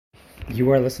You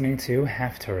are listening to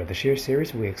Half-Torah, the Shir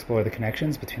series where we explore the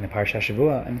connections between the Parsha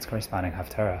Shavua and its corresponding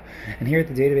Haftarah. And here at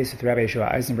the database with Rabbi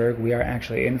Yeshua Eisenberg, we are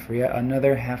actually in for yet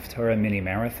another Half-Torah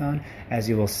mini-marathon, as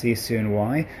you will see soon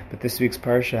why. But this week's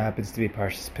Parsha happens to be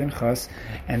Parshas Pinchas,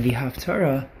 and the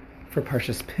Haftarah for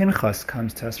Parshas Pinchas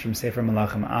comes to us from Sefer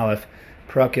Melachim Aleph,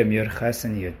 Prakim Yud Ches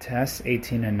and Yud Tes,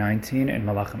 18 and 19 in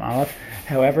Melachim Aleph.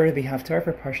 However, the Haftarah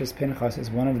for Parshas Pinchas is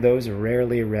one of those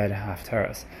rarely read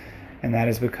Haftarahs. And that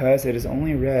is because it is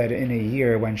only read in a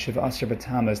year when Shiv Asar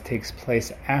B'Tammuz takes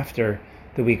place after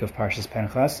the week of Parshas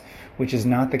Pinchas, which is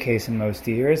not the case in most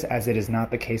years, as it is not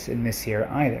the case in this year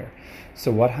either.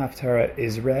 So what Haftarah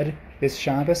is read this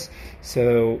Shabbos?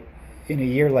 So in a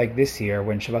year like this year,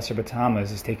 when Shiv Asar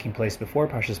B'Tammuz is taking place before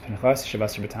Parshas Pinchas, Shiv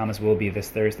Asar B'Tammuz will be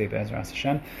this Thursday, Be'ezras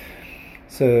Hashem.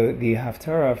 So the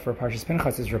Haftarah for Parshas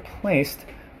Pinchas is replaced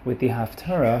with the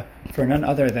Haftarah for none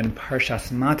other than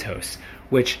Parshas Matos,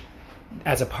 which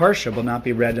as a Parsha will not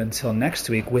be read until next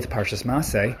week with Parshas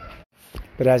Maseh.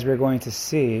 But as we're going to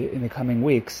see in the coming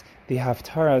weeks, the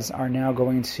Haftarahs are now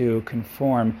going to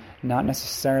conform not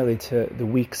necessarily to the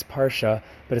week's Parsha,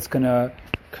 but it's going to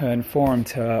conform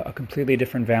to a completely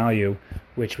different value,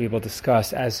 which we will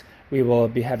discuss as we will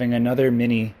be having another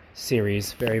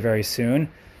mini-series very, very soon,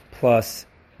 plus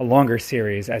a longer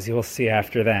series, as you will see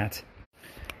after that.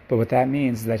 But what that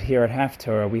means is that here at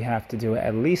Haftarah, we have to do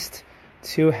at least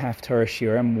 2 Half-Torah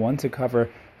shiurim, one to cover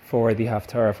for the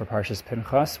Haftarah for Parshas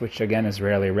Pinchas, which again is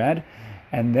rarely read,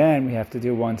 and then we have to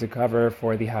do one to cover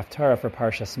for the Haftarah for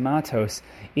Parshas Matos,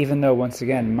 even though once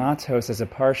again Matos as a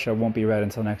Parsha won't be read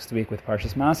until next week with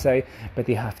Parshas Maseh, but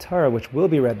the Haftarah, which will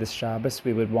be read this Shabbos,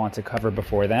 we would want to cover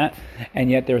before that,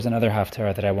 and yet there's another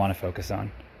Haftarah that I want to focus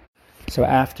on. So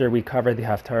after we cover the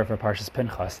Haftarah for Parshas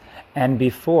Pinchas, and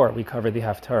before we cover the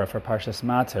Haftarah for Parshas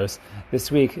Matos,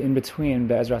 this week, in between,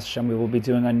 Be'ezras Hashem, we will be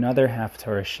doing another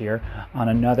Haftarah shir on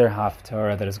another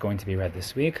Haftarah that is going to be read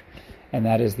this week, and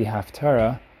that is the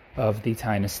Haftarah of the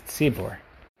Tainus Tzibur.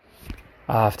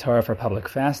 A Haftarah for public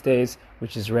fast days,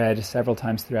 which is read several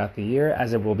times throughout the year,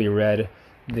 as it will be read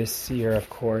this year, of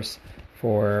course,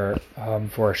 for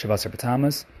Shiv Asar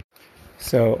B'Tammuz.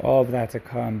 So all of that to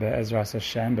come, Be'ezras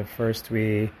Hashem, but first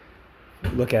we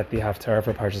look at the Haftarah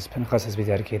for Parshas Pinchas as we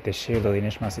dedicate this shir, Lili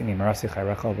Nishmas Ini Marasi Chai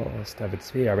Rachel V'Ostav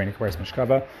Tzvi, Arbeinu Kvaris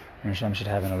Mishkava, and Hashem should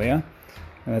have an Aliyah.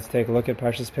 And let's take a look at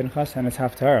Parshas Pinchas and its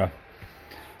Haftarah.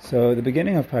 So the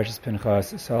beginning of Parshas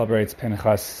Pinchas celebrates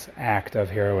Pinchas' act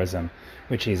of heroism,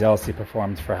 which he zealously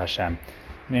performed for Hashem.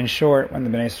 And in short, when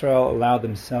the Bnei Israel allowed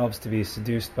themselves to be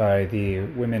seduced by the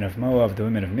women of Moab, the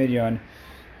women of Midian,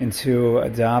 into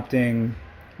adopting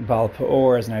Baal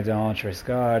Peor as an idolatrous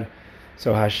god,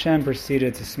 so Hashem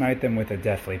proceeded to smite them with a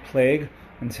deathly plague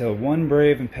until one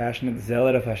brave and passionate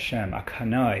zealot of Hashem, a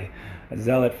Kanai, a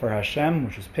zealot for Hashem,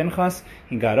 which was Pinchas,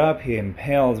 he got up, he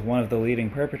impaled one of the leading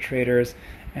perpetrators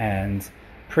and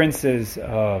princes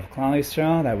of Klal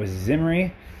Yisrael, that was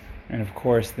Zimri, and of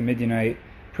course the Midianite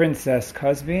princess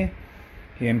Cosbi.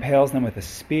 He impales them with a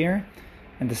spear.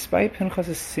 And despite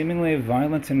Pinchas' seemingly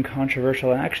violent and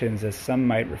controversial actions, as some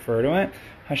might refer to it,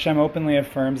 Hashem openly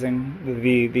affirms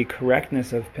the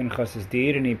correctness of Pinchas'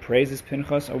 deed, and he praises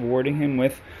Pinchas, awarding him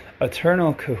with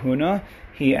eternal kahuna.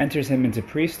 He enters him into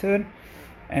priesthood,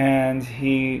 and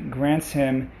he grants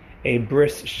him a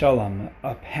bris shalom,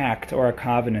 a pact or a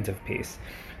covenant of peace.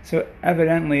 So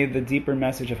evidently the deeper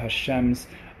message of Hashem's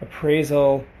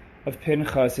appraisal of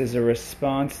Pinchas is a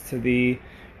response to the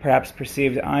perhaps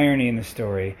perceived irony in the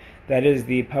story, that is,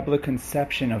 the public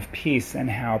conception of peace and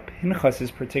how Pinchas'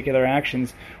 particular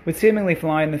actions would seemingly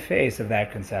fly in the face of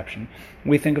that conception.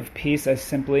 We think of peace as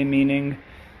simply meaning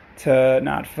to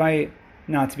not fight,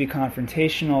 not to be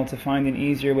confrontational, to find an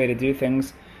easier way to do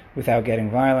things without getting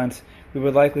violent. We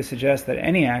would likely suggest that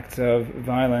any acts of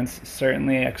violence,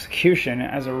 certainly execution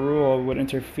as a rule, would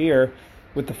interfere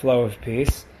with the flow of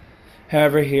peace.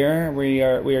 However, here we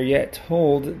are yet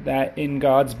told that in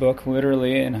God's book,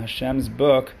 literally in Hashem's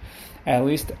book, at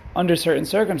least under certain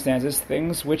circumstances,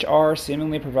 things which are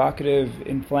seemingly provocative,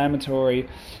 inflammatory,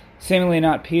 seemingly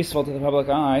not peaceful to the public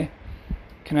eye,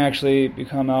 can actually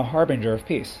become a harbinger of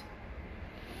peace.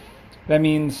 That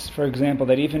means, for example,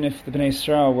 that even if the Bnei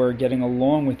Israel were getting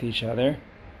along with each other,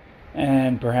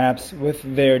 and perhaps with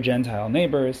their Gentile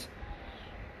neighbors,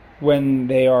 when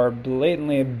they are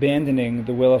blatantly abandoning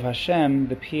the will of Hashem,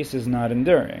 the peace is not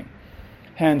enduring.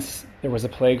 Hence, there was a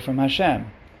plague from Hashem,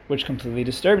 which completely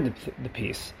disturbed the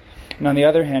peace. And on the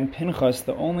other hand, Pinchas,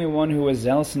 the only one who was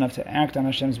zealous enough to act on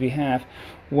Hashem's behalf,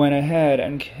 went ahead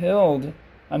and killed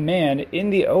a man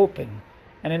in the open.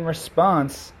 And in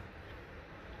response,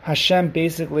 Hashem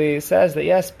basically says that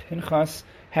yes, Pinchas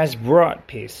has brought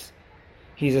peace.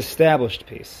 He's established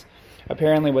peace.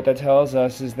 Apparently what that tells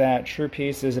us is that true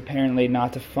peace is apparently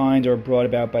not defined or brought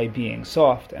about by being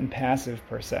soft and passive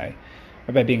per se,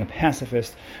 or by being a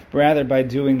pacifist, but rather by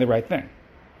doing the right thing.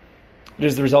 It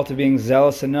is the result of being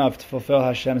zealous enough to fulfill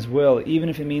Hashem's will, even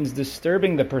if it means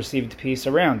disturbing the perceived peace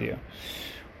around you.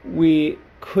 We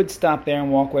could stop there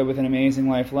and walk away with an amazing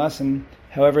life lesson.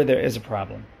 However, there is a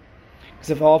problem. Because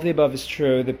if all of the above is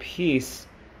true, the peace,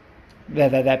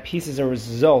 that peace is a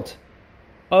result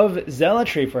of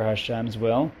zealotry for Hashem's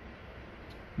will,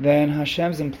 then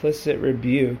Hashem's implicit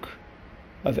rebuke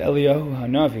of Eliyahu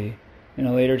HaNavi in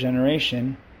a later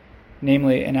generation,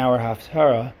 namely in our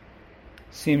Haftarah,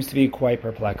 seems to be quite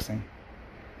perplexing.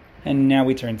 And now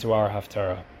we turn to our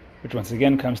Haftarah, which once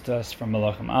again comes to us from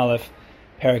Melachim Aleph,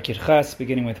 Parak Yud Ches,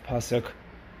 beginning with Pasuk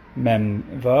Mem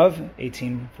Vav,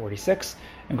 1846,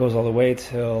 and goes all the way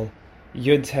till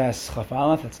Yud Tes Chaf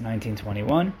Aleph, that's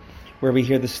 1921, where we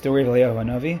hear the story of Eliyahu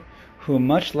HaNavi, who,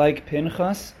 much like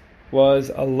Pinchas,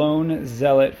 was a lone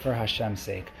zealot for Hashem's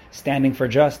sake, standing for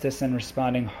justice and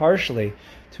responding harshly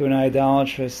to an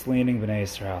idolatrous leaning Bnei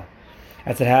Israel.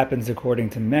 As it happens,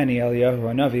 according to many, Eliyahu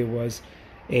HaNavi was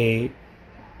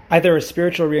either a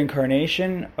spiritual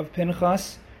reincarnation of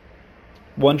Pinchas.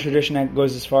 One tradition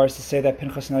goes as far as to say that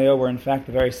Pinchas and Eliyahu were in fact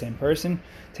the very same person.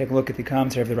 Take a look at the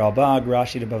commentary of the Ralbag,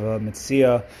 Rashi de Bava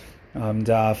Metzia,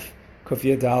 Daf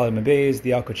Kufya Dal Mabez, the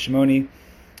Yalkut Shimoni.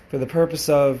 For the purpose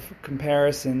of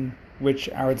comparison, which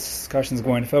our discussion is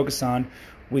going to focus on,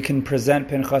 we can present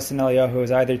Pinchas and Eliyahu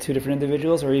as either two different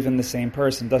individuals or even the same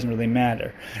person. It doesn't really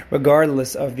matter.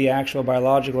 Regardless of the actual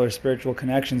biological or spiritual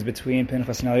connections between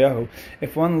Pinchas and Eliyahu,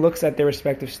 if one looks at their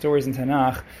respective stories in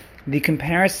Tanakh, the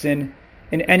comparison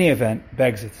in any event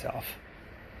begs itself.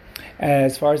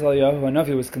 As far as Eliyahu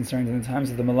HaNavi was concerned in the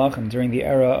times of the Melachim, during the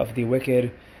era of the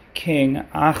wicked king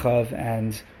Achav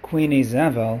and Queen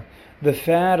Izabel, the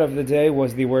fad of the day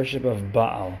was the worship of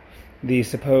Baal, the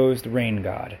supposed rain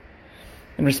god.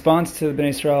 In response to Bnei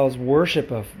Israel's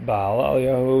worship of Baal,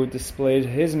 Eliyahu displayed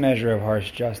his measure of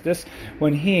harsh justice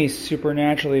when he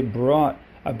supernaturally brought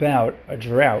about a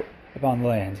drought upon the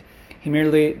land. He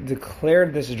merely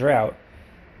declared this drought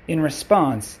in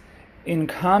response, in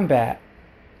combat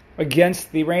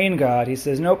against the rain god. He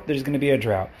says, nope, there's going to be a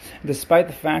drought. Despite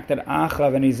the fact that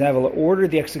Achav and Izabel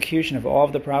ordered the execution of all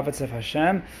of the prophets of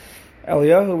Hashem,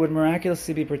 Eliyahu would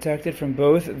miraculously be protected from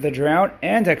both the drought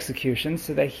and execution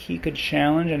so that he could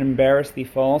challenge and embarrass the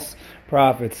false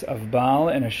prophets of Baal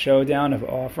in a showdown of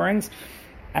offerings.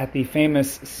 At the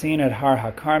famous scene at Har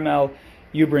HaKarmel,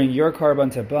 you bring your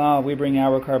carbon to Baal, we bring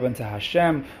our carbon to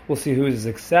Hashem, we'll see who is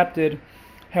accepted.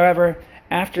 However,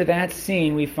 after that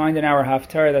scene, we find in our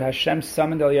Haftarah that Hashem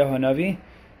summoned Eliyahu HaNavi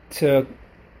to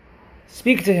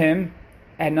speak to him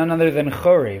at none other than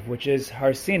Chorev, which is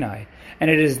Har Sinai. And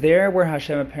it is there where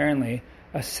Hashem apparently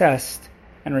assessed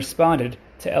and responded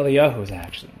to Eliyahu's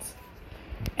actions.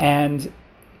 And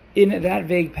in that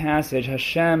vague passage,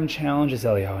 Hashem challenges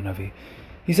Eliyahu HaNavi.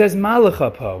 He says, Ma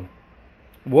lecha po?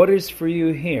 What is for you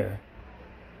here?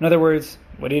 In other words,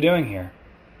 what are you doing here?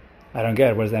 I don't get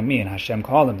it. What does that mean? Hashem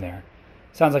called him there.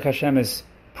 Sounds like Hashem is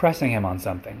pressing him on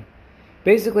something.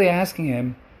 Basically asking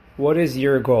him, what is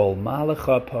your goal? Ma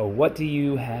lecha po? What do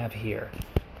you have here?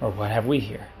 Or what have we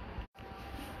here?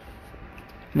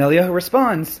 And Eliyahu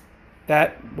responds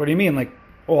that, what do you mean? Like,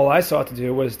 all I sought to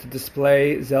do was to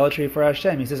display zealotry for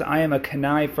Hashem. He says, I am a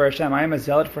kanai for Hashem. I am a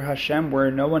zealot for Hashem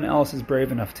where no one else is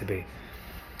brave enough to be.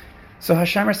 So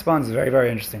Hashem responds very,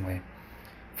 very interestingly.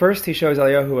 First, he shows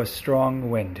Eliyahu a strong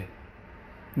wind,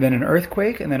 then an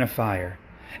earthquake, and then a fire.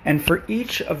 And for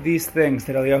each of these things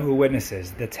that Eliyahu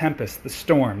witnesses, the tempest, the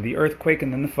storm, the earthquake,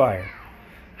 and then the fire,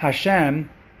 Hashem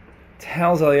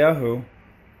tells Eliyahu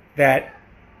that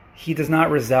he does not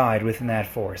reside within that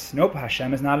force. Nope,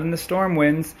 Hashem is not in the storm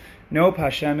winds. Nope,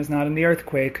 Hashem is not in the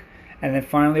earthquake. And then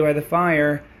finally by the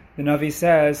fire, the Navi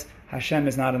says, Hashem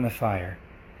is not in the fire.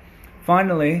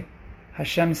 Finally,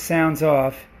 Hashem sounds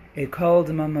off a kol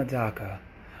d'mamadaka,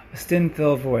 a thin,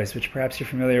 voice, which perhaps you're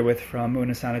familiar with from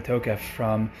Unasana Tokef,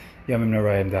 from Yomim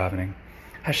Noraim davening.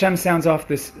 Hashem sounds off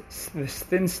this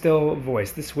thin, still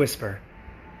voice, this whisper.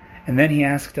 And then he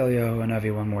asked Eliyahu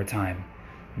HaNavi one more time,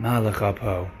 Ma lecha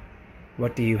po?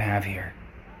 What do you have here?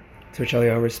 To which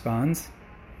Eliyahu responds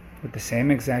with the same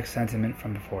exact sentiment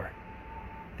from before,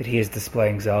 that he is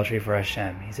displaying zealotry for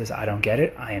Hashem. He says, I don't get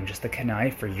it. I am just a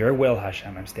kanai for your will,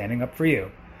 Hashem. I'm standing up for you.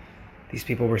 These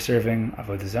people were serving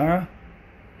Avodah Zarah,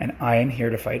 and I am here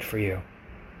to fight for you.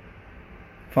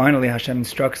 Finally, Hashem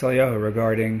instructs Eliyahu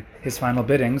regarding his final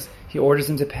biddings. He orders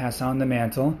him to pass on the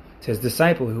mantle to his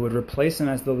disciple who would replace him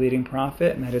as the leading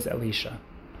prophet, and that is Elisha.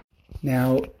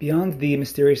 Now, beyond the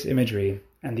mysterious imagery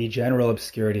and the general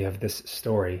obscurity of this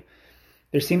story,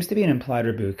 there seems to be an implied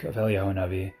rebuke of Eliyahu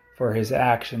HaNavi for his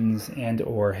actions and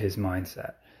or his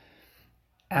mindset.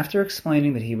 After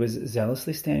explaining that he was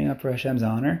zealously standing up for Hashem's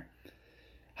honor,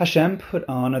 Hashem put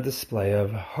on a display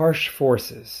of harsh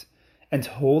forces and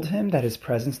told him that his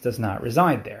presence does not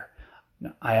reside there.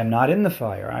 I am not in the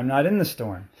fire, I am not in the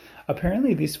storm.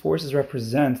 Apparently these forces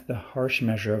represent the harsh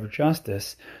measure of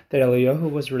justice that Eliyahu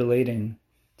was relating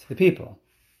to the people.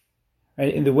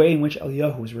 Right? In the way in which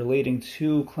Eliyahu was relating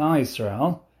to Klal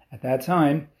Yisrael at that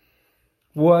time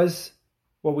was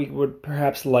what we would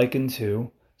perhaps liken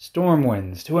to storm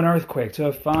winds, to an earthquake, to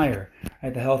a fire,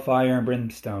 right? The hellfire and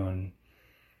brimstone.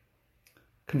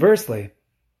 Conversely,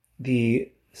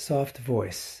 the soft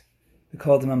voice, the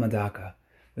Kol Dama Madaka,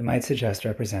 we might suggest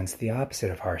represents the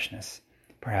opposite of harshness,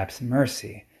 perhaps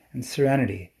mercy and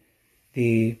serenity,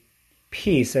 the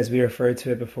peace, as we referred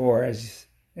to it before, as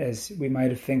we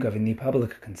might think of in the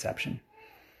public conception,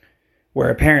 where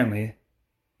apparently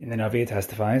in the Navi it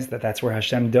testifies that that's where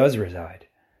Hashem does reside.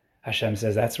 Hashem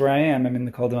says, that's where I am, I'm in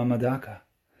the Kol Dama Madaka.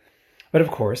 But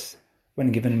of course,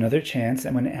 when given another chance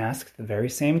and when asked the very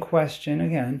same question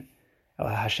again,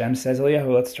 Hashem says,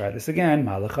 Eliyahu, let's try this again,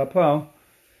 Malach po.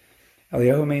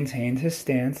 Eliyahu maintained his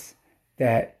stance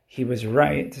that he was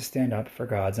right to stand up for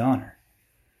God's honor.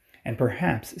 And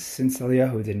perhaps, since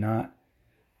Eliyahu did not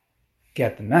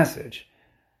get the message,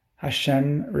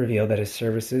 Hashem revealed that his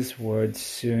services would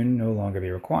soon no longer be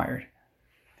required.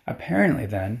 Apparently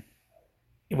then,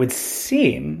 it would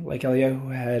seem like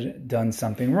Eliyahu had done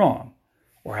something wrong,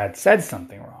 or had said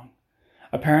something wrong.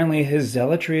 Apparently his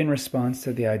zealotry in response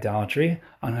to the idolatry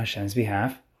on Hashem's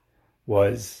behalf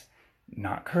was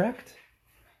not correct.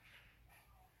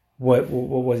 What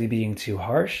was he being too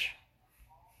harsh?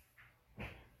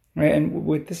 Right, and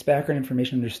with this background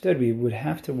information understood, we would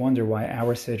have to wonder why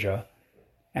our Sidra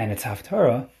and its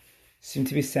Haftarah seem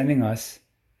to be sending us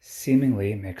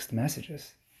seemingly mixed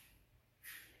messages.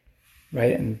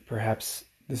 Right, and perhaps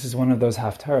this is one of those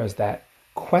Haftarahs that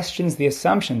questions the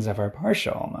assumptions of our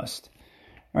Parsha almost.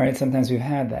 Right, sometimes we've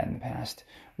had that in the past,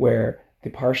 where the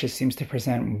Parsha seems to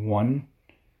present one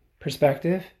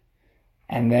perspective,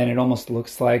 and then it almost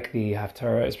looks like the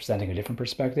Haftarah is presenting a different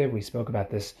perspective. We spoke about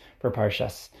this for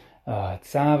Parshas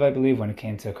Tzav, I believe, when it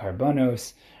came to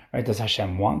Karbonos. Right? Does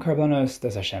Hashem want Karbonos?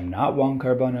 Does Hashem not want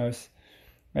Karbonos?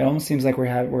 It almost seems like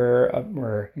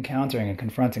we're encountering and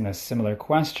confronting a similar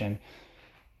question.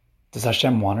 Does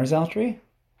Hashem want our zealotry?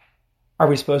 Are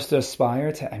we supposed to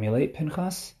aspire to emulate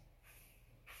Pinchas?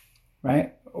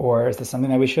 Right? Or is this something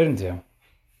that we shouldn't do?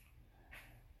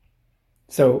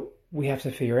 So we have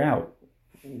to figure out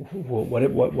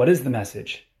what is the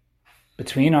message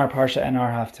between our Parsha and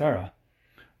our Haftarah.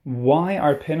 Why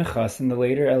are Pinchas and the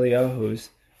later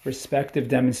Eliyahu's respective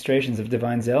demonstrations of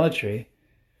divine zealotry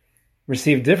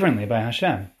received differently by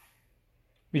Hashem?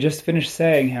 We just finished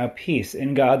saying how peace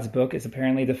in God's book is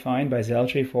apparently defined by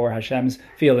zealotry for Hashem's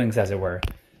feelings, as it were.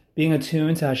 Being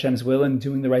attuned to Hashem's will and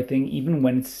doing the right thing even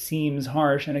when it seems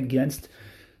harsh and against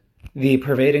the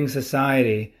pervading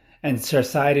society and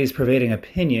society's pervading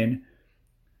opinion,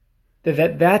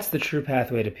 that's the true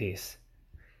pathway to peace.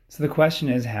 So the question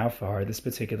is how far this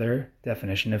particular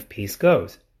definition of peace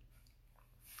goes.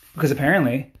 Because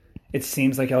apparently it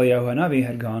seems like Eliyahu HaNavi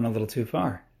had gone a little too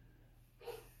far.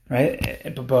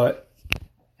 Right? But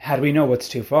how do we know what's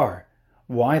too far?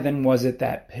 Why then was it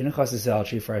that Pinchas'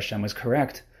 zealotry for Hashem was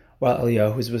correct while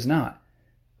Eliyahu's was not?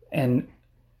 And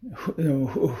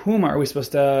whom are we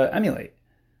supposed to emulate?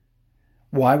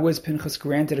 Why was Pinchas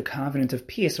granted a covenant of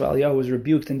peace while Eliyahu was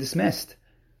rebuked and dismissed?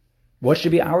 What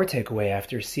should be our takeaway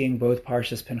after seeing both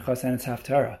Parshas Pinchas and its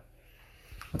Haftarah?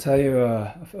 I'll tell you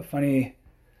a funny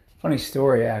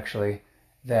story, actually,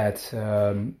 that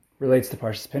relates to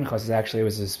Parshas Pinchas. It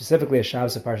was specifically a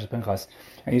Shabbos of Parshas Pinchas.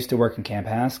 I used to work in Camp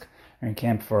Hask, or in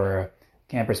camp for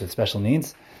campers with special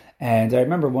needs, and I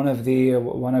remember one of the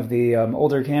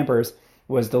older campers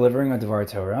was delivering a Devar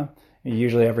Torah.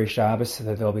 Usually every Shabbos,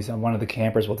 there'll be one of the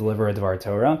campers will deliver a Devar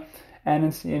Torah. And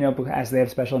it's, as they have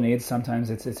special needs,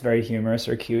 sometimes it's very humorous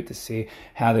or cute to see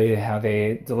how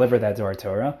they deliver that Devar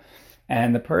Torah.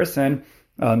 And the person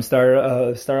start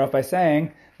off by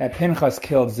saying that Pinchas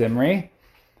killed Zimri,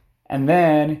 and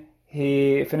then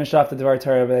he finished off the Devar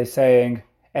Torah by saying,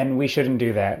 and we shouldn't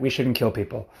do that. We shouldn't kill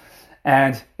people.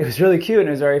 And it was really cute and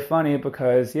it was very funny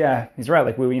because, yeah, he's right.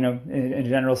 Like in a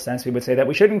general sense, we would say that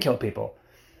we shouldn't kill people.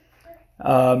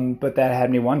 But that had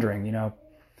me wondering,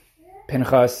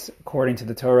 Pinchas, according to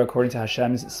the Torah, according to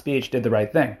Hashem's speech, did the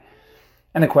right thing.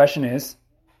 And the question is,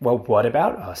 well, what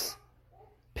about us?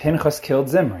 Pinchas killed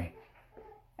Zimri.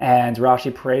 And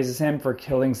Rashi praises him for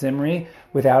killing Zimri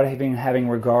without having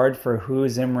regard for who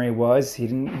Zimri was. He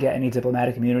didn't get any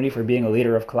diplomatic immunity for being a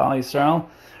leader of Klal Yisrael.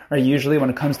 Right? Usually when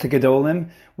it comes to Gedolim,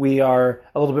 we are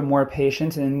a little bit more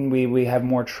patient and we have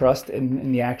more trust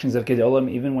in the actions of Gedolim,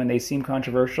 even when they seem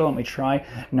controversial, and we try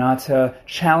not to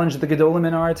challenge the Gedolim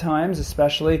in our times,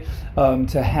 especially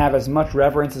to have as much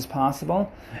reverence as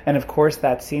possible. And of course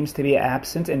that seems to be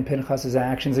absent in Pinchas'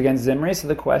 actions against Zimri, so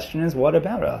the question is, what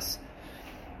about us?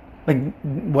 Like,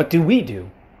 what do we do?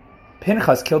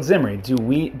 Pinchas killed Zimri. Do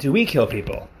we kill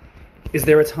people? Is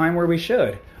there a time where we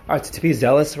should? To be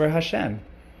zealous for Hashem?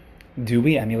 Do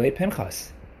we emulate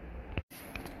Pinchas?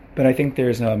 But I think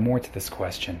there's more to this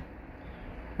question.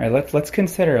 All right, let's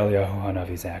consider Eliyahu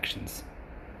HaNavi's actions.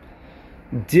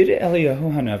 Did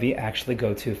Eliyahu HaNavi actually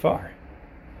go too far?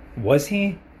 Was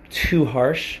he too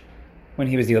harsh when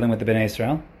he was dealing with the Bnei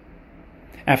Israel?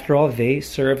 After all, they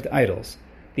served idols,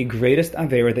 the greatest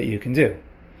aveira that you can do.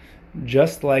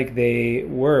 Just like they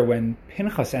were when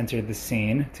Pinchas entered the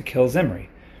scene to kill Zimri.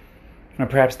 Now,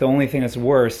 perhaps the only thing that's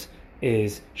worse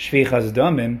is shvichas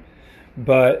damim,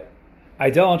 but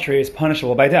idolatry is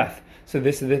punishable by death. So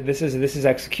this is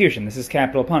execution. This is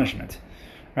capital punishment,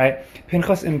 right?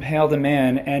 Pinchas impaled a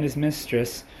man and his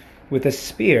mistress with a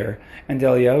spear, and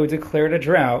Eliyahu declared a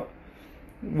drought,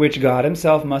 which God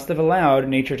himself must have allowed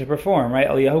nature to perform, right?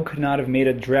 Eliyahu could not have made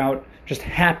a drought just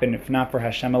happen if not for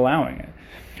Hashem allowing it.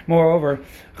 Moreover,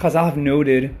 Chazal have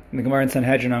noted in the Gemara in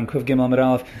Sanhedrin on Kuf Gimel Amud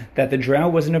Aleph that the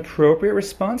drought was an appropriate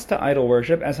response to idol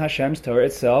worship, as Hashem's Torah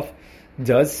itself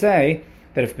does say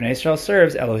that if Bnei Israel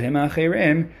serves Elohim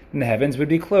Achirim, then the heavens would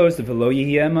be closed. V'lo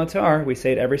yihiyeh matar. We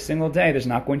say it every single day. There's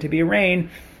not going to be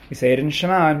rain. We say it in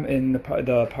Shema, in the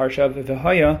Parsha of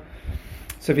V'haya.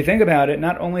 So if you think about it,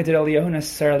 not only did Eliyahu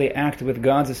necessarily act with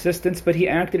God's assistance, but he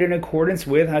acted in accordance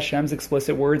with Hashem's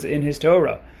explicit words in his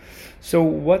Torah. So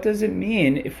what does it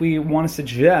mean if we want to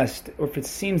suggest, or if it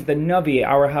seems the Navi,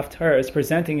 our Haftarah, is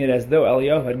presenting it as though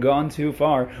Eliyahu had gone too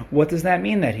far? What does that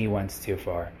mean that he went too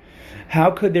far?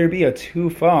 How could there be a too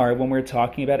far when we're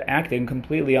talking about acting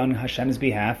completely on Hashem's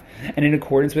behalf and in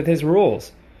accordance with his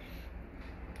rules?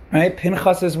 Right,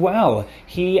 Pinchas as well.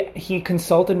 He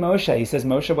consulted Moshe. He says,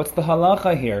 Moshe, what's the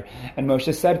halacha here? And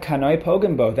Moshe said, Kanoi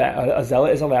pogembo, that a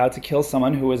zealot is allowed to kill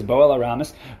someone who is boel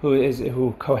aramis,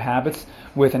 who cohabits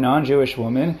with a non-Jewish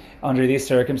woman under these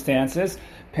circumstances.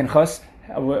 Pinchas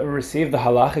received the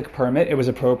halachic permit. It was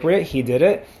appropriate. He did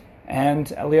it. And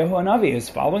Eliyahu HaNavi is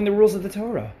following the rules of the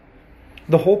Torah.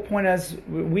 The whole point, as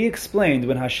we explained,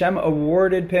 when Hashem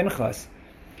awarded Pinchas,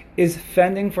 is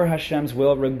fending for Hashem's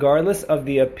will regardless of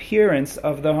the appearance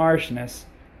of the harshness.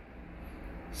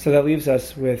 So that leaves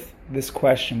us with this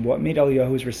question: what made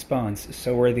Eliyahu's response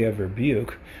so worthy of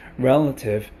rebuke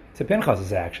relative to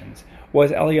Pinchas' actions?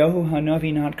 Was Eliyahu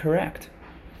HaNavi not correct?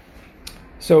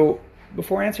 So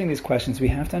before answering these questions, we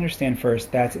have to understand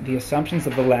first that the assumptions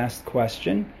of the last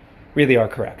question really are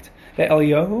correct. That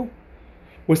Eliyahu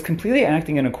was completely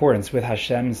acting in accordance with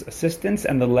Hashem's assistance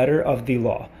and the letter of the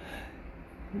law.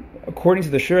 According to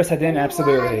the Shuras Hadin,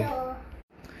 absolutely.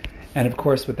 And of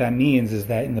course what that means is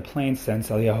that in the plain sense,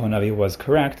 Eliyahu HaNavi was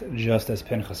correct, just as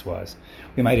Pinchas was.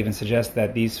 We might even suggest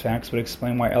that these facts would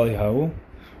explain why Eliyahu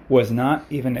was not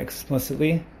even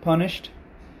explicitly punished,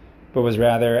 but was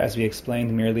rather, as we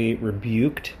explained, merely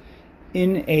rebuked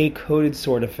in a coded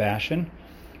sort of fashion.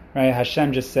 Right?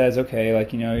 Hashem just says, okay,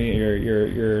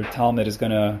 your Talmud is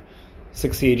going to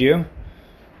succeed you,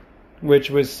 which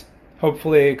was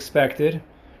hopefully expected.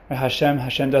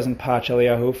 Hashem doesn't patch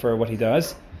Eliyahu for what he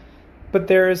does, but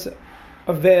there's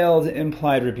a veiled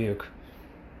implied rebuke.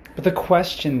 But the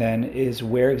question then is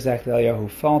where exactly Eliyahu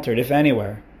faltered, if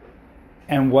anywhere,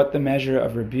 and what the measure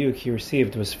of rebuke he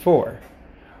received was for.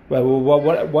 Well,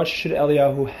 what should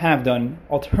Eliyahu have done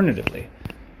alternatively?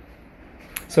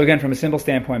 So again, from a simple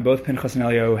standpoint, both Pinchas and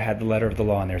Eliyahu had the letter of the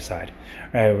law on their side.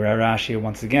 Right, Rashi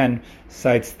once again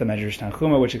cites the Medrash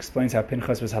Tanchuma, which explains how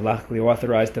Pinchas was halachically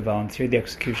authorized to volunteer the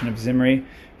execution of Zimri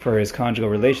for his conjugal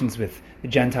relations with the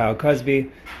Gentile Cosby,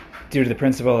 due to the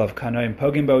principle of Kanoim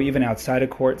Pogimbo. Even outside a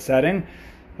court setting,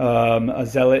 a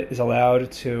zealot is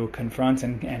allowed to confront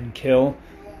and kill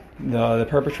the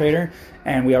perpetrator.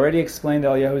 And we already explained that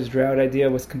Eliyahu's drought idea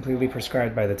was completely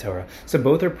prescribed by the Torah. So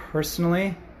both are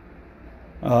personally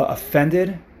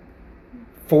offended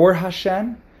for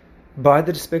Hashem by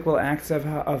the despicable acts of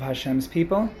Hashem's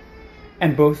people,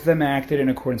 and both of them acted in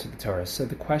accordance with the Torah. So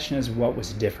the question is, what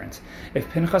was different? If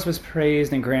Pinchas was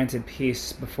praised and granted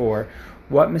peace before,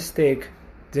 what mistake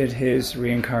did his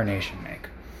reincarnation make?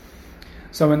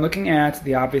 So when looking at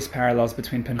the obvious parallels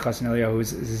between Pinchas and Eliyahu's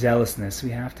zealousness,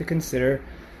 we have to consider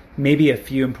maybe a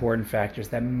few important factors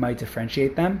that might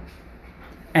differentiate them.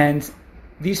 And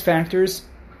these factors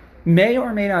may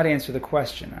or may not answer the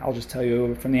question. I'll just tell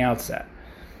you from the outset.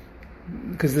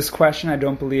 Because this question, I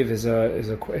don't believe, is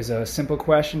a simple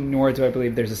question, nor do I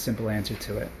believe there's a simple answer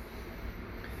to it.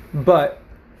 But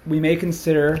we may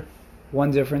consider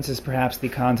one difference is perhaps the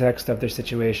context of their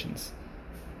situations.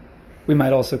 We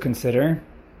might also consider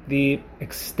the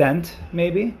extent,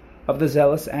 maybe, of the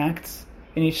zealous acts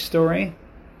in each story.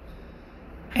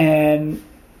 And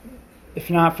if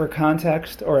not for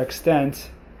context or extent,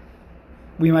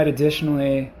 we might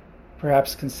additionally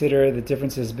perhaps consider the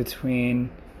differences between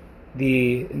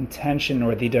the intention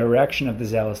or the direction of the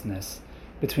zealousness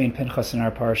between Pinchas in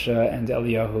our Parsha and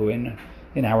Eliyahu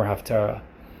in our Haftarah.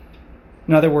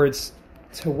 In other words,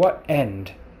 to what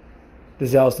end the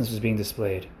zealousness was being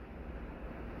displayed.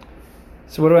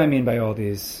 So what do I mean by all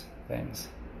these things?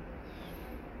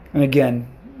 And again,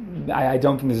 I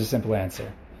don't think there's a simple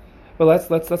answer. But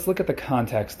let's look at the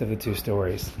context of the two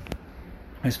stories.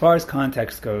 As far as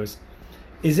context goes,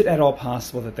 is it at all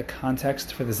possible that the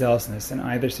context for the zealousness in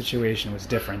either situation was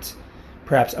different,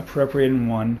 perhaps appropriate in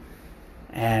one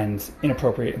and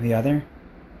inappropriate in the other?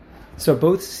 So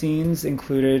both scenes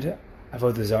included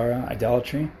avodah zarah,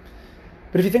 idolatry.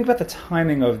 But if you think about the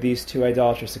timing of these two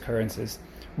idolatrous occurrences,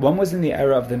 one was in the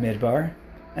era of the Midbar,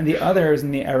 and the other is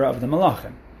in the era of the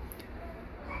Melachim.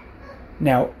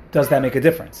 Now, does that make a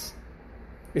difference?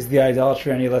 Is the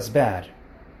idolatry any less bad?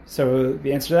 So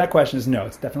the answer to that question is no,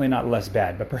 it's definitely not less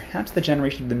bad. But perhaps the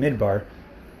generation of the Midbar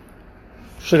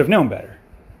should have known better,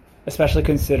 especially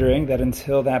considering that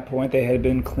until that point they had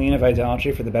been clean of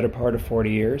idolatry for the better part of 40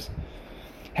 years.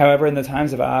 However, in the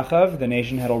times of Achav, the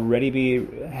nation had already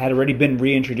been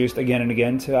reintroduced again and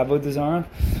again to avodah zarah.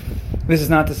 This is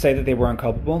not to say that they weren't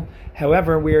culpable.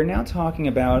 However, we are now talking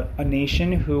about a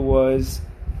nation who was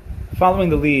following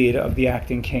the lead of the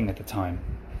acting king at the time.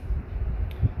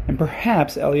 And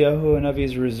perhaps Eliyahu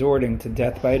HaNavi's resorting to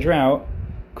death by drought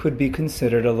could be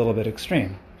considered a little bit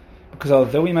extreme. Because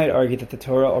although we might argue that the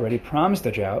Torah already promised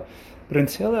a drought, but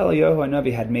until Eliyahu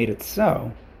HaNavi had made it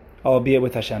so, albeit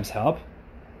with Hashem's help,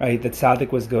 right, the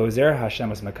tzaddik was gozer, Hashem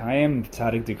was makayim, the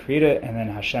tzaddik decreed it, and then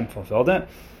Hashem fulfilled it.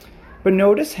 But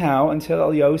notice how, until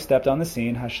Eliyahu stepped on the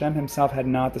scene, Hashem himself had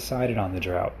not decided on the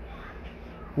drought.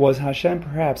 Was Hashem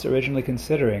perhaps originally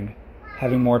considering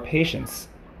having more patience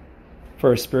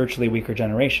for a spiritually weaker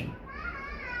generation?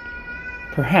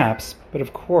 Perhaps, but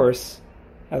of course,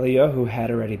 Eliyahu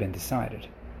had already been decided.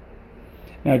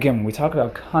 Now again, when we talk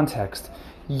about context,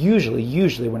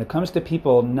 usually when it comes to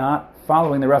people not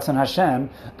following the Ratzon Hashem,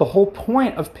 the whole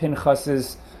point of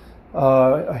Pinchas's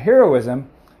heroism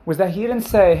was that he didn't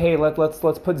say, hey, let's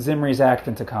put Zimri's act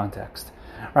into context.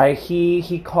 Right?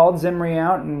 He called Zimri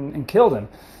out and killed him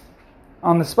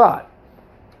on the spot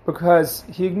because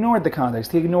he ignored the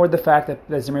context. He ignored the fact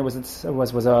that Zimri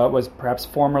was perhaps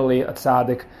formerly a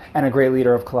tzaddik and a great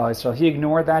leader of Klal Yisrael. He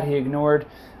ignored that. He ignored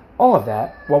all of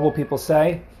that. What will people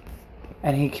say?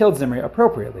 And he killed Zimri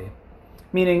appropriately.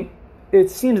 Meaning, it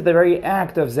seems the very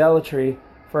act of zealotry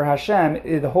for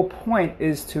Hashem, the whole point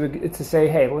is to say,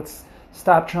 hey, let's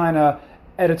stop trying to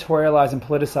editorialize and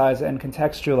politicize and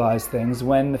contextualize things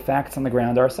when the facts on the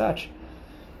ground are such.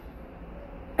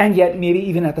 And yet, maybe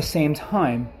even at the same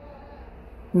time,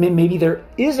 maybe there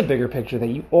is a bigger picture that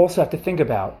you also have to think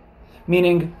about.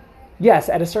 Meaning, yes,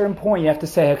 at a certain point you have to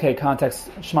say, okay, context,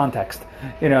 schmontext,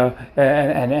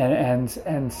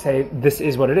 and say this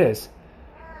is what it is.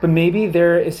 But maybe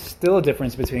there is still a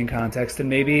difference between context, and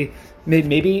maybe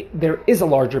there is a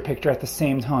larger picture at the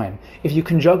same time. If you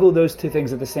can juggle those two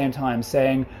things at the same time,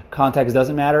 saying context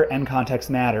doesn't matter and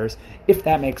context matters, if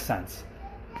that makes sense.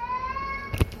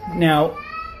 Now,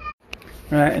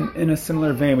 in a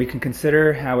similar vein, we can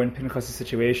consider how in Pinchas'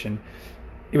 situation,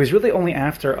 it was really only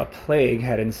after a plague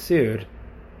had ensued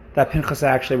that Pinchas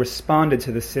actually responded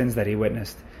to the sins that he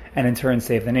witnessed, and in turn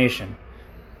saved the nation.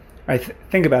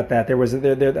 Think about that. The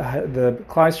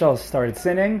Klal Yisrael started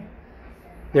sinning.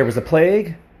 There was a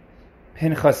plague.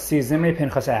 Pinchas sees Zimri.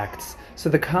 Pinchas acts. So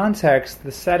the context,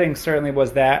 the setting certainly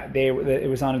was that it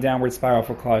was on a downward spiral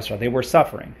for Klal Yisrael. They were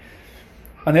suffering.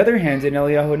 On the other hand, in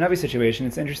Eliyahu HaNavi's situation,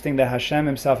 it's interesting that Hashem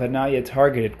himself had not yet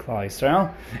targeted Klal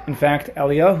Yisrael. In fact,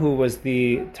 Eliyahu was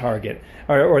the target,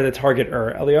 or the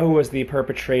targeter. Eliyahu was the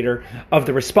perpetrator of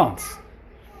the response,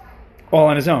 all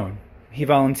on his own. He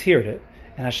volunteered it.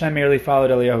 And Hashem merely followed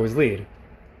Eliyahu's lead.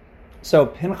 So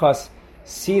Pinchas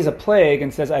sees a plague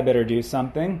and says, I better do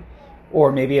something.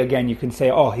 Or maybe again you can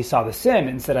say, he saw the sin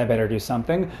and said, I better do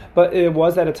something. But it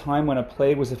was at a time when a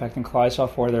plague was affecting Klal Yisrael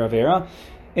for their Avera.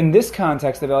 In this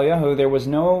context of Eliyahu, there was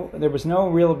no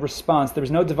real response. There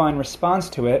was no divine response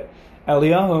to it.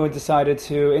 Eliyahu decided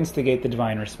to instigate the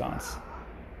divine response,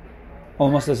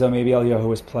 almost as though maybe Eliyahu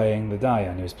was playing the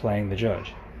Dayan, he was playing the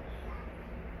judge.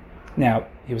 Now,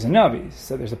 he was a Navi,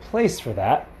 so there's a place for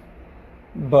that,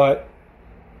 but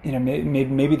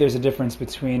maybe there's a difference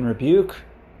between rebuke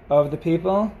of the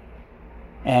people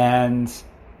and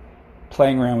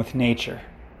playing around with nature.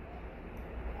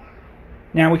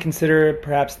 Now we consider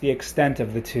perhaps the extent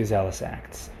of the two zealous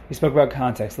acts. We spoke about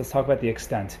context. Let's talk about the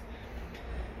extent.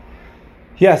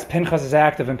 Yes, Pinchas'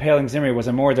 act of impaling Zimri was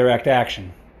a more direct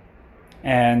action,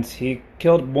 and he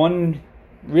killed one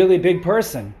really big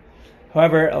person.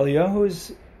 However,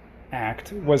 Eliyahu's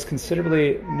act was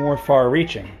considerably more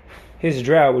far-reaching. His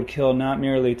drought would kill not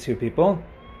merely two people,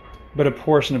 but a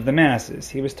portion of the masses.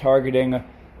 He was targeting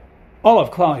all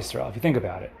of Klal Yisrael, if you think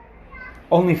about it.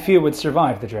 Only few would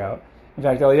survive the drought. In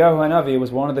fact, Eliyahu HaNavi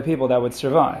was one of the people that would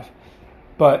survive.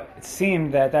 But it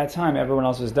seemed that at that time everyone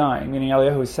else was dying, meaning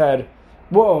Eliyahu said,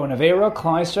 whoa, an Avera,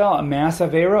 Klal Yisrael, a mass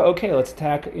Avera? Okay, let's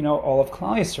attack, all of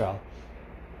Klal Yisrael.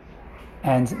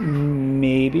 And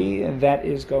maybe that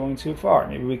is going too far.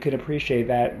 Maybe we could appreciate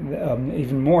that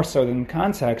even more so than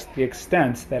context, the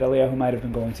extent that Eliyahu might have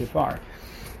been going too far.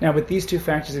 Now, with these two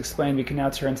factors explained, we can now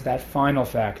turn to that final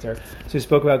factor. So we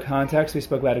spoke about context, we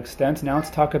spoke about extent. Now let's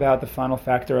talk about the final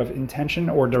factor of intention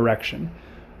or direction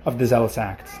of the zealous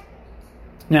acts.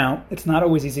 Now, it's not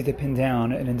always easy to pin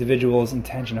down an individual's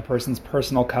intention, a person's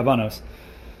personal kavanos,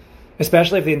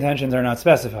 especially if the intentions are not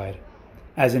specified,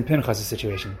 as in Pinchas'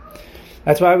 situation.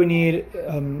 That's why we need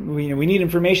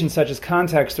information such as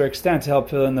context or extent to help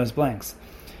fill in those blanks.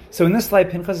 So in this light,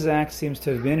 Pinchas' act seems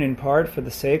to have been in part for the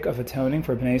sake of atoning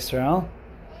for Bnei Israel,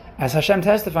 as Hashem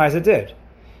testifies it did.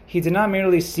 He did not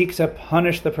merely seek to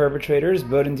punish the perpetrators,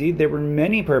 but indeed there were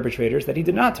many perpetrators that he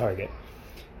did not target.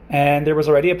 And there was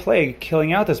already a plague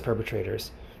killing out those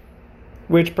perpetrators,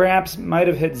 which perhaps might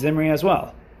have hit Zimri as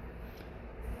well.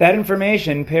 That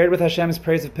information, paired with Hashem's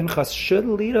praise of Pinchas, should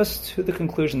lead us to the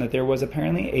conclusion that there was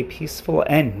apparently a peaceful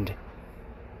end,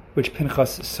 which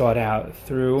Pinchas sought out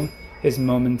through his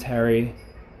momentary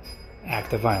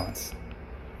act of violence.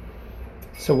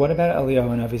 So what about Eliyahu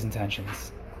HaNavi's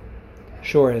intentions?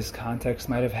 Sure, his context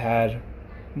might have had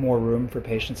more room for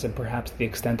patience, and perhaps the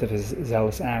extent of his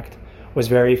zealous act was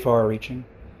very far-reaching.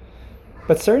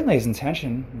 But certainly his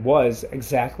intention was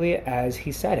exactly as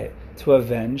he said it, to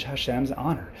avenge Hashem's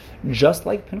honor, just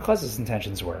like Pinchas'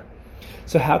 intentions were.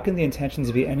 So how can the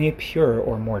intentions be any purer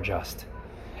or more just?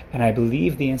 And I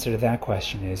believe the answer to that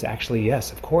question is actually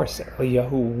yes, of course.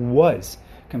 Eliyahu was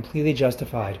completely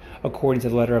justified according to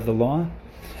the letter of the law.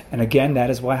 And again, that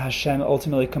is why Hashem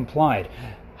ultimately complied.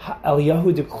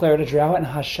 Eliyahu declared a drought, and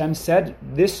Hashem said,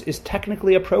 this is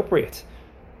technically appropriate.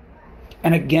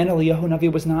 And again, Eliyahu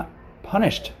HaNavi was not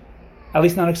punished, at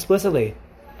least not explicitly.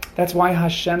 That's why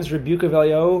Hashem's rebuke of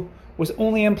Eliyahu was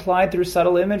only implied through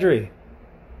subtle imagery.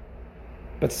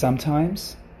 But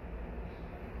sometimes,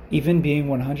 even being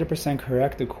 100%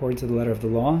 correct according to the letter of the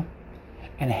law,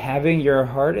 and having your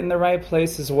heart in the right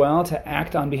place as well to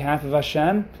act on behalf of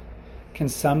Hashem, can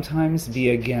sometimes be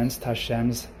against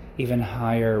Hashem's even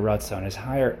higher ratzon, his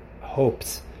higher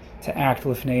hopes to act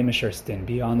lifnei mishur din,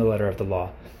 beyond the letter of the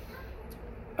law,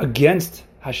 against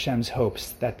Hashem's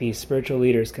hopes that these spiritual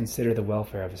leaders consider the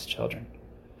welfare of his children.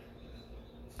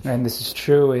 And this is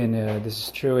true in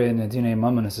dinei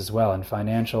mamonos as well, in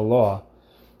financial law,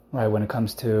 right? When it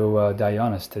comes to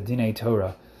dayanos, to dinei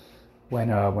Torah, when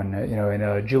in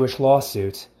a Jewish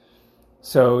lawsuit,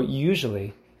 so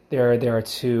usually there are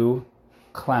two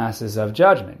classes of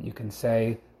judgment. You can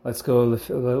say, let's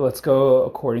go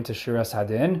according to Shuras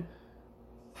Hadin,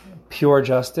 pure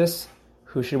justice,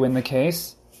 who should win the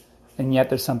case. And yet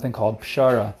there's something called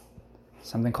pshara,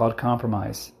 something called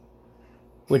compromise,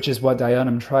 which is what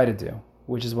Dayanim try to do,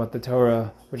 which is what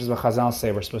Chazal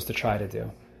say we're supposed to try to do.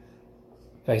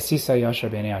 V'hisisa yashar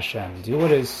b'nei Hashem, do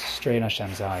what is straight in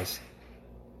Hashem's eyes.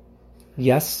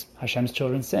 Yes, Hashem's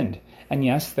children sinned, and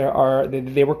yes,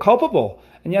 they were culpable,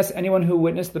 and yes, anyone who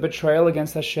witnessed the betrayal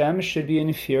against Hashem should be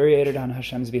infuriated on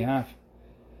Hashem's behalf.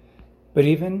 But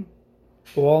even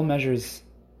all measures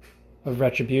of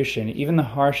retribution, even the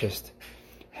harshest,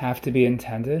 have to be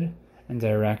intended and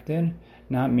directed,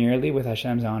 not merely with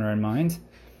Hashem's honor in mind,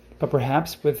 but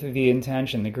perhaps with the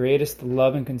intention, the greatest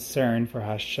love and concern for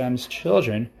Hashem's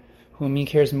children, whom he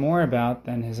cares more about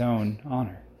than his own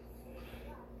honor.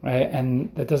 Right?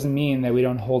 And that doesn't mean that we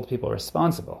don't hold people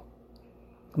responsible,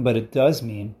 but it does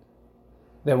mean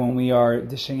that when we are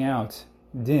dishing out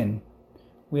din,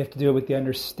 we have to do it with the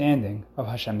understanding of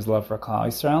Hashem's love for Klal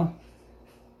Yisrael,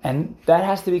 And that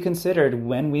has to be considered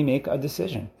when we make a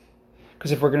decision.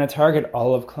 Because if we're going to target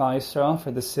all of Klal Yisrael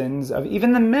for the sins of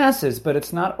even the masses, but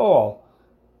it's not all.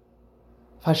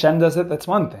 If Hashem does it, that's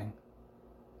one thing.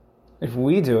 If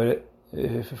we do it,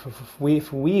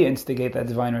 if we instigate that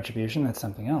divine retribution, that's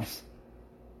something else.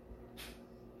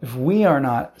 If we are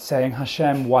not saying,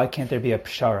 Hashem, why can't there be a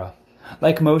pshara?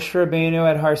 Like Moshe Rabbeinu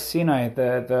at Har Sinai,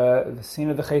 the scene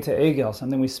of the Chet Egel,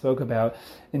 something we spoke about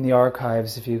in the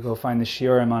archives. If you go find the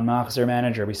Shiurim on Machzor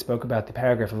Manager, we spoke about the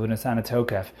paragraph of Lunasana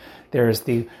Tokef. There's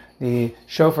the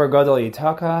Shofar Gadol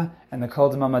Yitaka and the Kol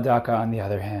Dama Madaka on the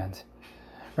other hand.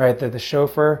 Right, the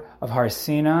Shofar of Har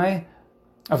Sinai,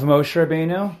 of Moshe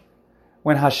Rabbeinu,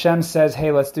 when Hashem says,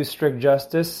 hey, let's do strict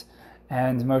justice,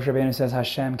 and Moshe Rabbeinu says,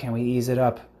 Hashem, can we ease it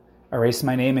up? Erase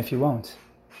my name if you won't.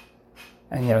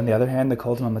 And yet on the other hand, the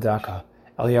Kol Dama Madaka,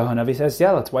 Eliyahu HaNavi says,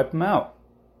 yeah, let's wipe them out.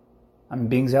 I'm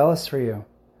being zealous for you.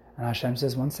 And Hashem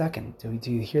says, 1 second,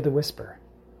 do you hear the whisper?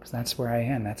 Because that's where I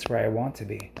am, that's where I want to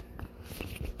be.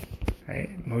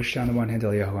 Right? Moshe on the one hand,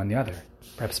 Eliyahu on the other.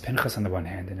 Perhaps Pinchas on the one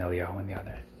hand and Eliyahu on the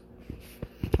other.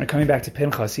 And coming back to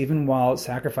Pinchas, even while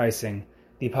sacrificing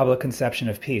the public conception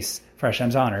of peace for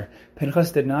Hashem's honor,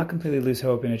 Pinchas did not completely lose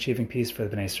hope in achieving peace for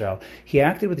the Bnei Israel. He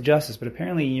acted with justice, but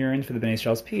apparently yearned for the Bnei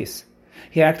Israel's peace.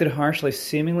 He acted harshly,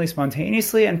 seemingly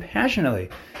spontaneously, and passionately,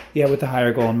 yet with the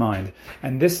higher goal in mind.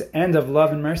 And this end of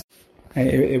love and mercy,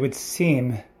 it would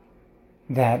seem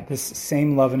that this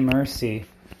same love and mercy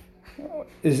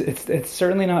it's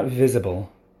certainly not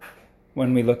visible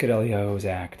when we look at Eliyahu's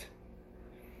act.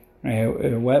 Right?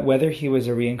 Whether he was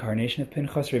a reincarnation of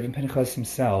Pinchas or even Pinchas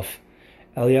himself,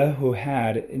 Eliyahu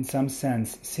had, in some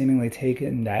sense, seemingly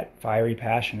taken that fiery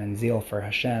passion and zeal for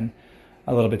Hashem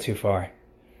a little bit too far.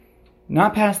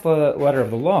 Not past the letter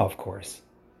of the law, of course,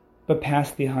 but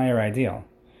past the higher ideal.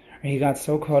 He got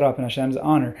so caught up in Hashem's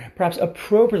honor, perhaps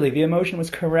appropriately, the emotion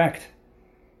was correct,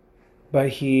 but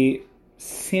he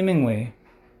seemingly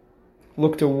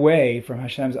looked away from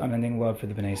Hashem's unending love for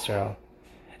the Bnei Israel.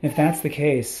 And if that's the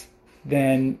case,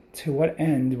 then to what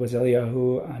end was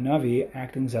Eliyahu HaNavi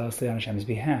acting zealously on Hashem's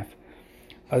behalf,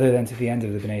 other than to the end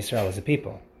of the Bnei Israel as a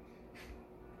people?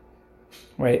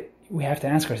 Right? We have to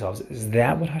ask ourselves, is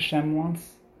that what Hashem wants?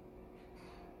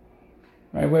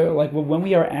 Right? Like when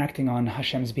we are acting on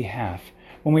Hashem's behalf,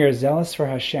 when we are zealous for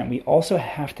Hashem, we also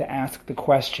have to ask the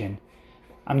question,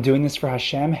 I'm doing this for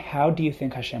Hashem, how do you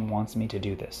think Hashem wants me to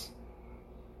do this?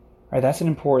 Right? That's an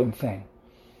important thing.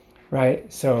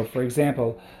 Right? So, for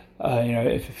example,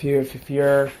 if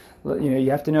you're, you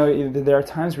have to know, there are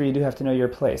times where you do have to know your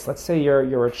place. Let's say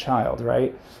you're a child,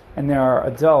 right? And there are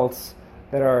adults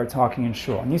that are talking in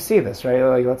shul. And you see this, right?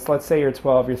 Like let's say you're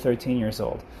 12, you're 13 years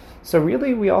old. So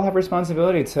really, we all have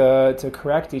responsibility to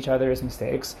correct each other's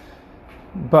mistakes.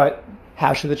 But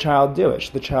how should the child do it?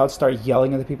 Should the child start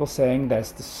yelling at the people, saying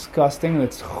that's disgusting,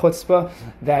 that's chutzpah,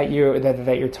 that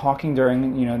you're talking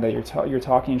during, you're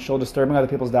talking in shul, disturbing other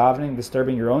people's davening,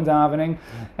 disturbing your own davening?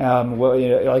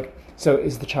 So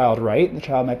is the child right? The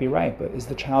child might be right, but is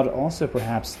the child also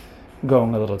perhaps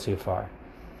going a little too far?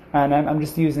 And I'm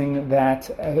just using that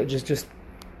just to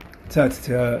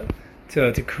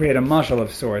create a mashal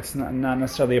of sorts, not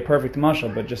necessarily a perfect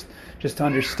mashal, but just to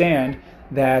understand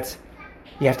that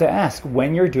you have to ask,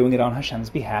 when you're doing it on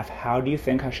Hashem's behalf, how do you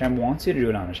think Hashem wants you to do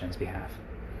it on Hashem's behalf?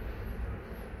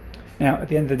 Now, at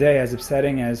the end of the day, as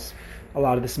upsetting as a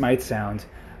lot of this might sound,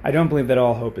 I don't believe that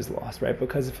all hope is lost, right?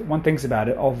 Because if one thinks about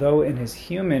it, although in his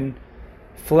human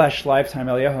flesh lifetime,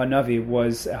 Eliyahu HaNavi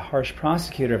was a harsh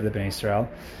prosecutor of the Bnei Israel,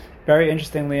 very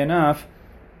interestingly enough,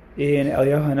 in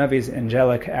Eliyahu HaNavi's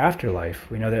angelic afterlife,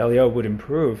 we know that Eliyahu would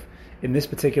improve in this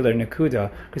particular Nakuda,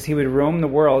 because he would roam the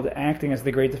world acting as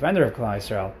the great defender of Klal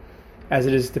Yisrael, as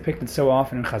it is depicted so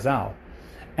often in Chazal.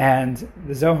 And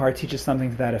the Zohar teaches something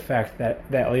to that effect, that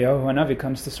Eliyahu HaNavi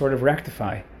comes to sort of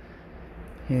rectify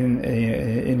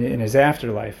in his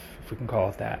afterlife, if we can call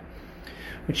it that.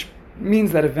 Which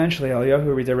means that eventually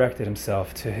Eliyahu redirected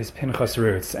himself to his Pinchas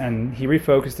roots, and he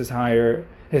refocused his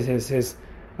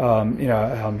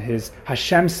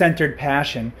Hashem-centered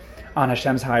passion on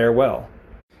Hashem's higher will.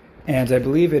 And I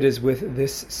believe it is with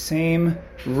this same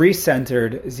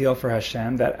recentered zeal for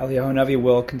Hashem that Eliyahu HaNavi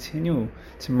will continue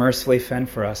to mercifully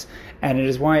fend for us. And it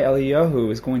is why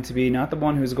Eliyahu is going to be not the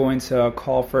one who's going to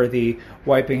call for the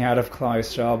wiping out of Klal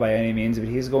Yisrael by any means, but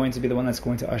he's going to be the one that's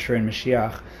going to usher in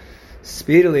Mashiach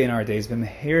speedily in our days,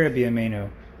 b'mehira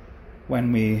b'yameinu,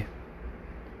 when we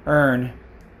earn,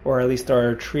 or at least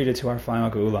are treated to our final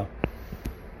geula.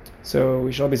 So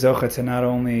we shall be zocheh to not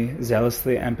only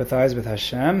zealously empathize with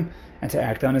Hashem and to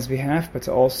act on His behalf, but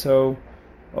to also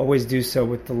always do so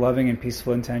with the loving and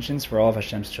peaceful intentions for all of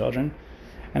Hashem's children.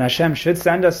 And Hashem should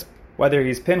send us, whether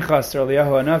he's Pinchas or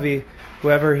Eliyahu HaNavi,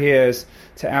 whoever he is,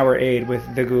 to our aid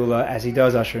with the Gula, as he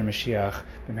does usher in Mashiach.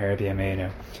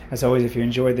 As always, if you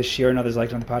enjoyed this shir and others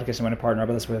liked it on the podcast and want to partner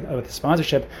with us with a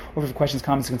sponsorship, or for questions,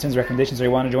 comments, concerns, recommendations, or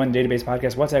you want to join the Database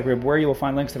Podcast WhatsApp group, where you will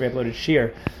find links to every uploaded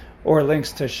shir, or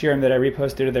links to shirim that I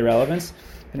repost due to their relevance,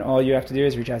 then all you have to do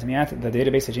is reach out to me at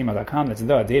thedatabase@gmail.com. That's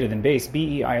the data then base,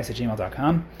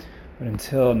 BEIS@gmail.com. But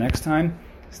until next time,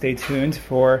 stay tuned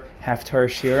for Haftarah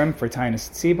shirim for Tainus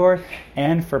Tzibor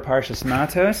and for Parshas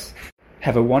Matos.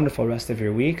 Have a wonderful rest of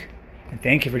your week, and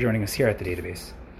thank you for joining us here at the Database.